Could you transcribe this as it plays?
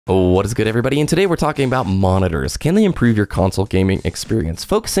What is good, everybody? And today we're talking about monitors. Can they improve your console gaming experience?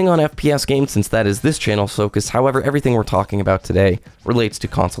 Focusing on FPS games since that is this channel's focus. However, everything we're talking about today relates to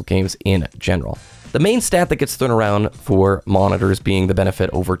console games in general. The main stat that gets thrown around for monitors being the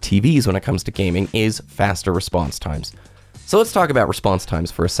benefit over TVs when it comes to gaming is faster response times. So let's talk about response times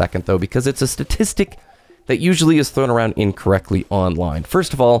for a second though, because it's a statistic that usually is thrown around incorrectly online.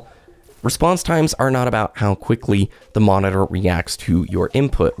 First of all, response times are not about how quickly the monitor reacts to your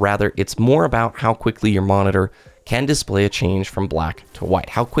input. Rather, it's more about how quickly your monitor can display a change from black to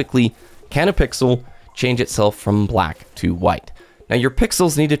white. How quickly can a pixel change itself from black to white? Now, your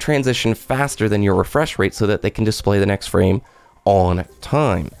pixels need to transition faster than your refresh rate so that they can display the next frame on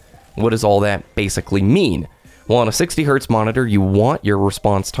time. What does all that basically mean? Well, on a 60 Hz monitor, you want your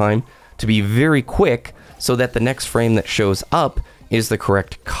response time to be very quick so that the next frame that shows up is the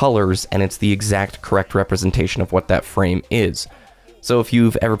correct colors and it's the exact correct representation of what that frame is. So if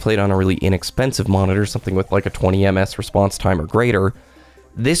you've ever played on a really inexpensive monitor, something with like a 20 ms response time or greater,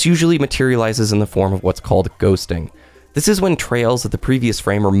 this usually materializes in the form of what's called ghosting. This is when trails of the previous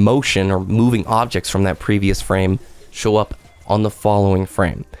frame or motion or moving objects from that previous frame show up on the following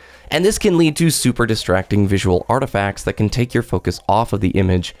frame. And this can lead to super distracting visual artifacts that can take your focus off of the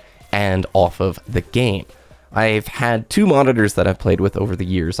image and off of the game. I've had two monitors that I've played with over the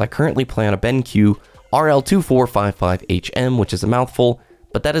years. I currently play on a BenQ RL2455HM, which is a mouthful,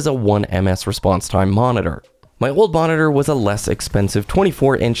 but that is a 1 ms response time monitor. My old monitor was a less expensive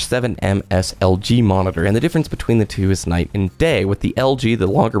 24-inch 7MS LG monitor, and the difference between the two is night and day, with the LG, the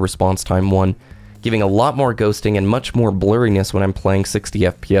longer response time one, giving a lot more ghosting and much more blurriness when I'm playing 60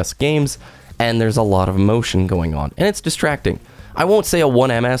 FPS games, and there's a lot of motion going on, and it's distracting. I won't say a 1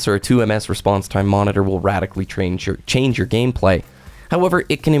 ms or a 2 ms response time monitor will radically change your gameplay. However,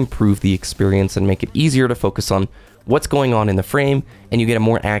 it can improve the experience and make it easier to focus on what's going on in the frame, and you get a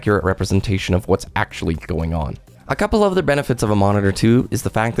more accurate representation of what's actually going on. A couple other benefits of a monitor too is the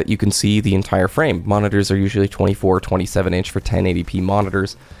fact that you can see the entire frame. Monitors are usually 24 or 27 inch for 1080p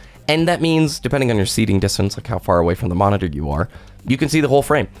monitors, and that means, depending on your seating distance, like how far away from the monitor you are, you can see the whole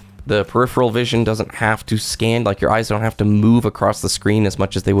frame. The peripheral vision doesn't have to scan, like your eyes don't have to move across the screen as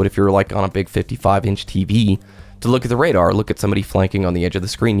much as they would if you were like on a big 55-inch TV to look at the radar, look at somebody flanking on the edge of the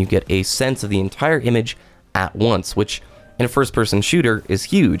screen. You get a sense of the entire image at once, which in a first-person shooter is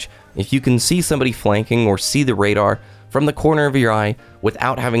huge. If you can see somebody flanking or see the radar from the corner of your eye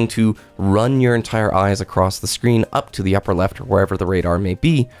without having to run your entire eyes across the screen up to the upper left or wherever the radar may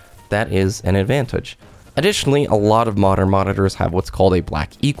be, that is an advantage. Additionally, a lot of modern monitors have what's called a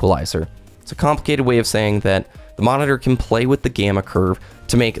black equalizer. It's a complicated way of saying that the monitor can play with the gamma curve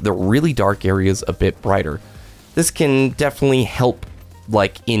to make the really dark areas a bit brighter. This can definitely help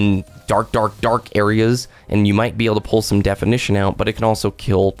like in dark areas, and you might be able to pull some definition out, but it can also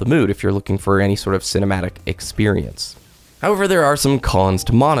kill the mood if you're looking for any sort of cinematic experience. However, there are some cons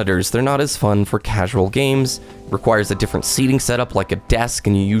to monitors. They're not as fun for casual games, requires a different seating setup like a desk,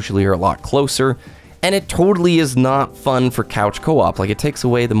 and you usually are a lot closer. And it totally is not fun for couch co-op. Like, it takes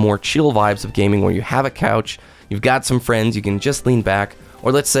away the more chill vibes of gaming where you have a couch, you've got some friends, you can just lean back,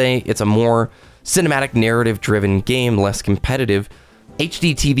 or let's say it's a more cinematic narrative-driven game, less competitive.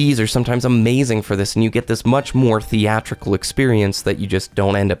 HD TVs are sometimes amazing for this, and you get this much more theatrical experience that you just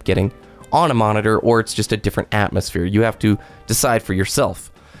don't end up getting on a monitor, or it's just a different atmosphere. You have to decide for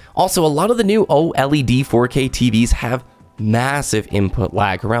yourself. Also, a lot of the new OLED 4K TVs have massive input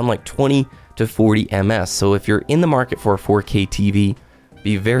lag, around like 20 to 40 ms. So if you're in the market for a 4K TV,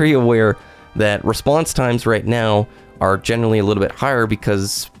 be very aware that response times right now are generally a little bit higher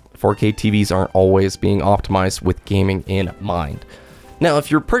because 4K TVs aren't always being optimized with gaming in mind. Now, if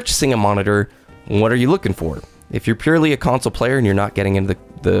you're purchasing a monitor, what are you looking for? If you're purely a console player and you're not getting into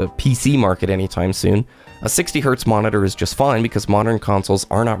the PC market anytime soon, a 60 Hz monitor is just fine because modern consoles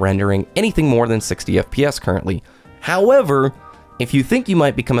are not rendering anything more than 60 FPS currently. However, if you think you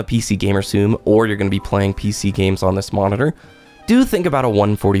might become a PC gamer soon, or you're going to be playing PC games on this monitor, do think about a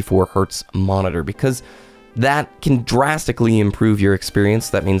 144 Hz monitor, because that can drastically improve your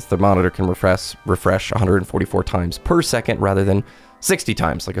experience. That means the monitor can refresh 144 times per second rather than 60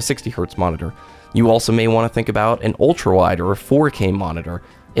 times, like a 60 Hz monitor. You also may want to think about an ultra-wide or a 4K monitor.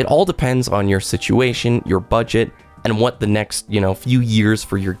 It all depends on your situation, your budget, and what the next, few years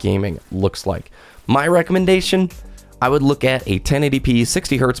for your gaming looks like. My recommendation, I would look at a 1080p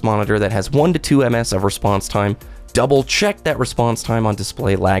 60 Hz monitor that has 1 to 2 ms of response time, double check that response time on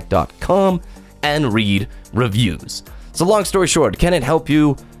displaylag.com, and read reviews. So long story short, can it help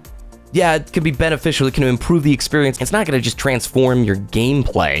you? Yeah, it can be beneficial, it can improve the experience. It's not going to just transform your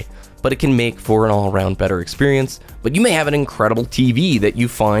gameplay, but it can make for an all-around better experience. But you may have an incredible TV that you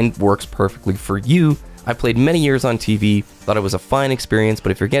find works perfectly for you. I played many years on TV, thought it was a fine experience,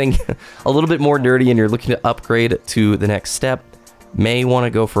 but if you're getting a little bit more nerdy and you're looking to upgrade to the next step, may want to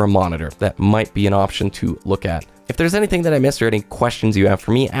go for a monitor. That might be an option to look at. If there's anything that I missed or any questions you have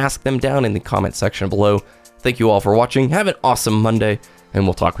for me, ask them down in the comment section below. Thank you all for watching. Have an awesome Monday, and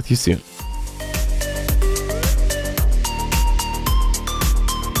we'll talk with you soon.